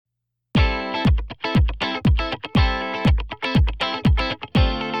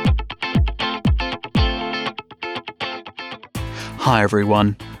Hi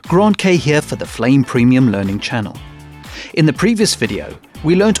everyone, Grant K here for the Flame Premium Learning channel. In the previous video,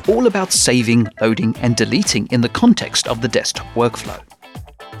 we learnt all about saving, loading and deleting in the context of the desktop workflow.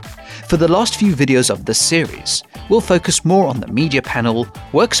 For the last few videos of this series, we'll focus more on the media panel,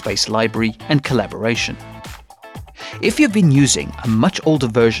 workspace library and collaboration. If you've been using a much older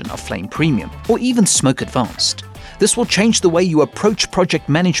version of Flame Premium or even Smoke Advanced, this will change the way you approach project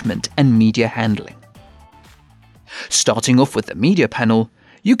management and media handling. Starting off with the media panel,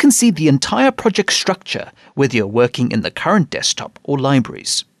 you can see the entire project structure whether you're working in the current desktop or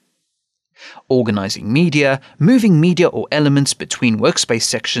libraries. Organizing media, moving media or elements between workspace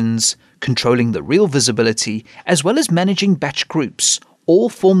sections, controlling the reel visibility, as well as managing batch groups all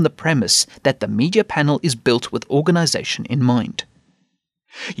form the premise that the media panel is built with organization in mind.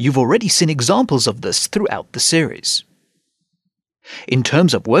 You've already seen examples of this throughout the series. In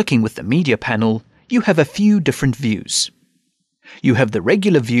terms of working with the media panel, you have a few different views. You have the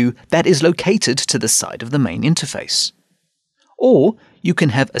regular view that is located to the side of the main interface. Or you can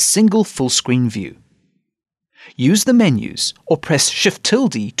have a single full-screen view. Use the menus or press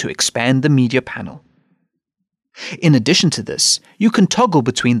Shift-tilde to expand the media panel. In addition to this, you can toggle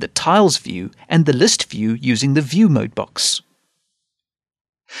between the Tiles view and the List view using the View Mode box.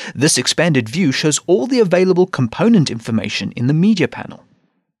 This expanded view shows all the available component information in the media panel.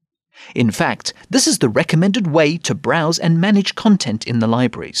 In fact, this is the recommended way to browse and manage content in the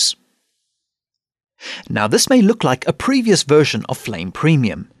libraries. Now this may look like a previous version of Flame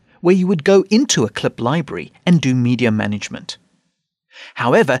Premium, where you would go into a clip library and do media management.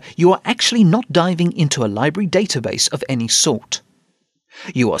 However, you are actually not diving into a library database of any sort.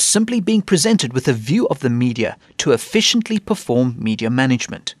 You are simply being presented with a view of the media to efficiently perform media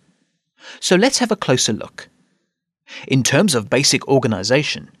management. So let's have a closer look. In terms of basic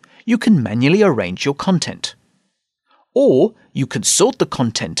organization, you can manually arrange your content. Or you can sort the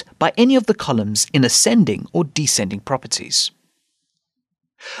content by any of the columns in ascending or descending properties.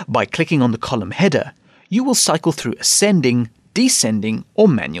 By clicking on the column header, you will cycle through ascending, descending, or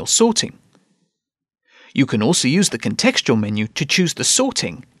manual sorting. You can also use the contextual menu to choose the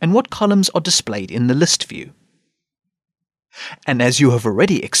sorting and what columns are displayed in the list view. And as you have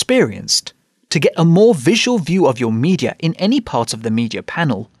already experienced, to get a more visual view of your media in any part of the media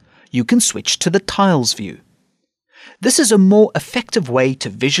panel, you can switch to the Tiles view. This is a more effective way to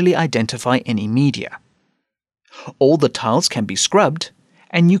visually identify any media. All the tiles can be scrubbed,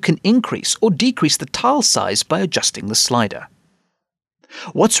 and you can increase or decrease the tile size by adjusting the slider.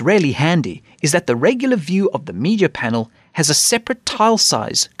 What's really handy is that the regular view of the media panel has a separate tile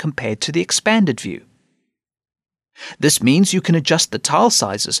size compared to the expanded view. This means you can adjust the tile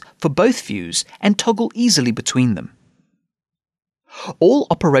sizes for both views and toggle easily between them. All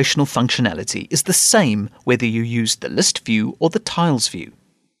operational functionality is the same whether you use the List view or the Tiles view.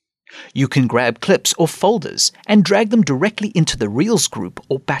 You can grab clips or folders and drag them directly into the Reels group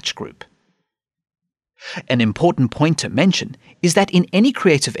or batch group. An important point to mention is that in any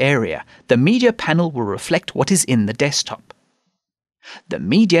creative area, the media panel will reflect what is in the desktop. The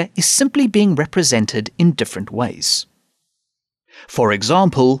media is simply being represented in different ways. For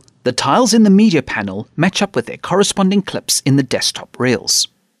example, the tiles in the media panel match up with their corresponding clips in the desktop reels.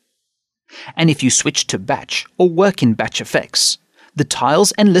 And if you switch to batch or work in batch effects, the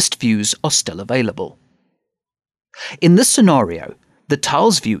tiles and list views are still available. In this scenario, the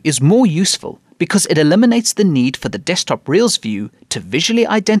tiles view is more useful because it eliminates the need for the desktop reels view to visually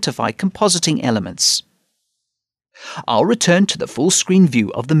identify compositing elements. I'll return to the full screen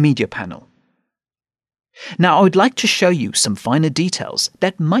view of the media panel. Now I would like to show you some finer details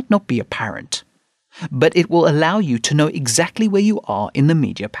that might not be apparent, but it will allow you to know exactly where you are in the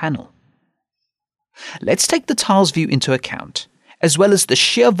media panel. Let's take the tiles view into account, as well as the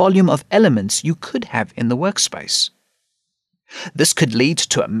sheer volume of elements you could have in the workspace. This could lead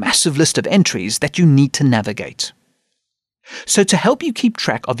to a massive list of entries that you need to navigate. So to help you keep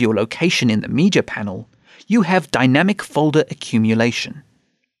track of your location in the media panel, you have dynamic folder accumulation.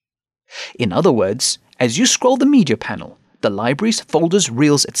 In other words, as you scroll the media panel, the libraries, folders,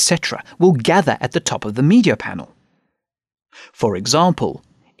 reels, etc. will gather at the top of the media panel. For example,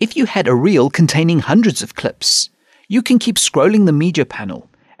 if you had a reel containing hundreds of clips, you can keep scrolling the media panel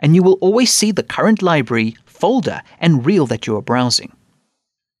and you will always see the current library, folder, and reel that you are browsing.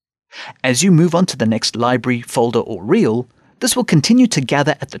 As you move on to the next library, folder, or reel, this will continue to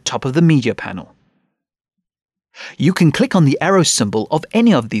gather at the top of the media panel. You can click on the arrow symbol of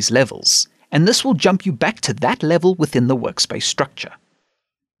any of these levels, and this will jump you back to that level within the workspace structure.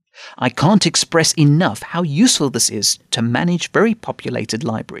 I can't express enough how useful this is to manage very populated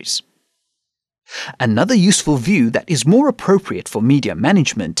libraries. Another useful view that is more appropriate for media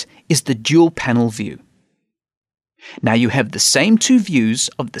management is the dual panel view. Now you have the same two views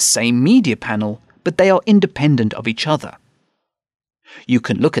of the same media panel, but they are independent of each other. You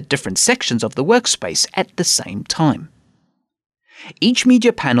can look at different sections of the workspace at the same time. Each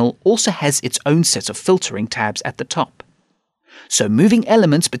media panel also has its own set of filtering tabs at the top. So moving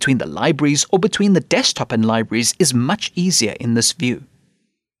elements between the libraries or between the desktop and libraries is much easier in this view.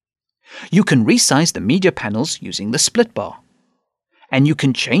 You can resize the media panels using the split bar. And you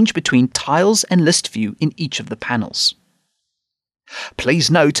can change between tiles and list view in each of the panels. Please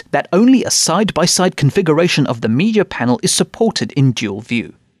note that only a side-by-side configuration of the media panel is supported in dual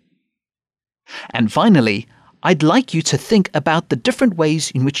view. And finally, I'd like you to think about the different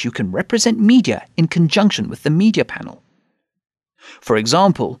ways in which you can represent media in conjunction with the media panel. For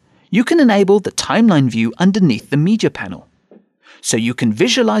example, you can enable the timeline view underneath the media panel, so you can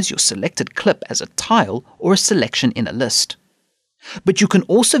visualize your selected clip as a tile or a selection in a list. But you can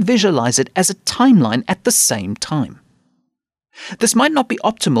also visualize it as a timeline at the same time. This might not be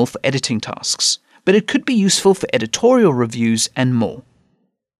optimal for editing tasks, but it could be useful for editorial reviews and more.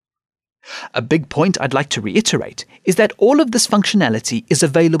 A big point I'd like to reiterate is that all of this functionality is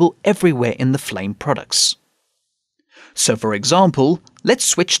available everywhere in the Flame products. So for example, let's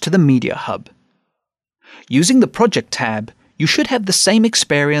switch to the Media Hub. Using the Project tab, you should have the same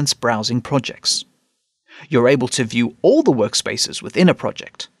experience browsing projects. You're able to view all the workspaces within a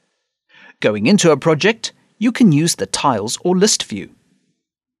project. Going into a project, you can use the tiles or list view.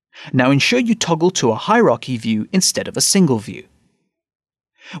 Now ensure you toggle to a hierarchy view instead of a single view.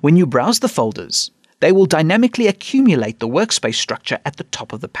 When you browse the folders, they will dynamically accumulate the workspace structure at the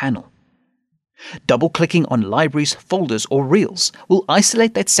top of the panel. Double-clicking on libraries, folders, or reels will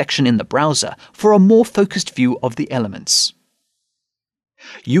isolate that section in the browser for a more focused view of the elements.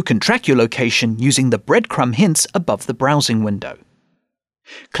 You can track your location using the breadcrumb hints above the browsing window.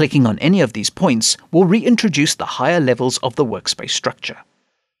 Clicking on any of these points will reintroduce the higher levels of the workspace structure.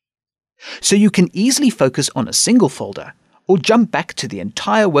 So you can easily focus on a single folder or jump back to the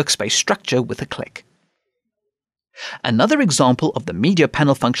entire workspace structure with a click. Another example of the media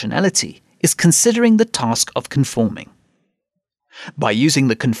panel functionality is considering the task of conforming. By using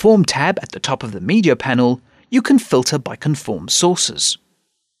the Conform tab at the top of the media panel, you can filter by conform sources.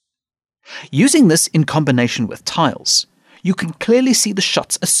 Using this in combination with tiles, you can clearly see the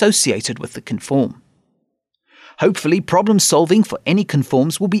shots associated with the conform. Hopefully, problem solving for any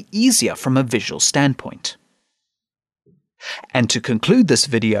conforms will be easier from a visual standpoint. And to conclude this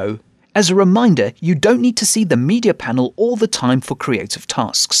video, as a reminder, you don't need to see the media panel all the time for creative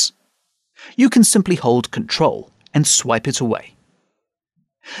tasks. You can simply hold Ctrl and swipe it away.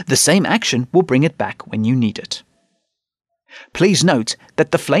 The same action will bring it back when you need it. Please note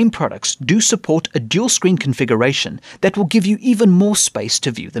that the Flame products do support a dual screen configuration that will give you even more space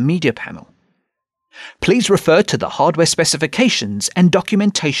to view the media panel. Please refer to the hardware specifications and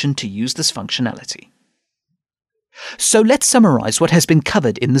documentation to use this functionality. So let's summarize what has been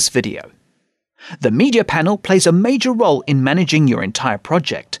covered in this video. The media panel plays a major role in managing your entire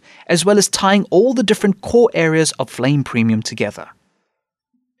project, as well as tying all the different core areas of Flame Premium together.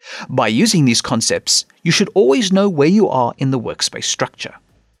 By using these concepts, you should always know where you are in the workspace structure.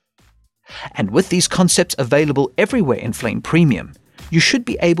 And with these concepts available everywhere in Flame Premium, you should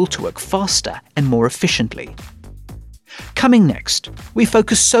be able to work faster and more efficiently. Coming next, we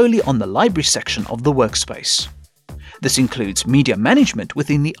focus solely on the library section of the workspace. This includes media management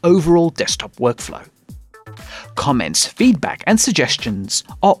within the overall desktop workflow. Comments, feedback, and suggestions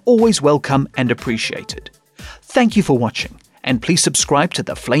are always welcome and appreciated. Thank you for watching, and please subscribe to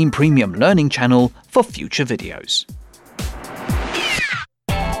the Flame Premium Learning channel for future videos.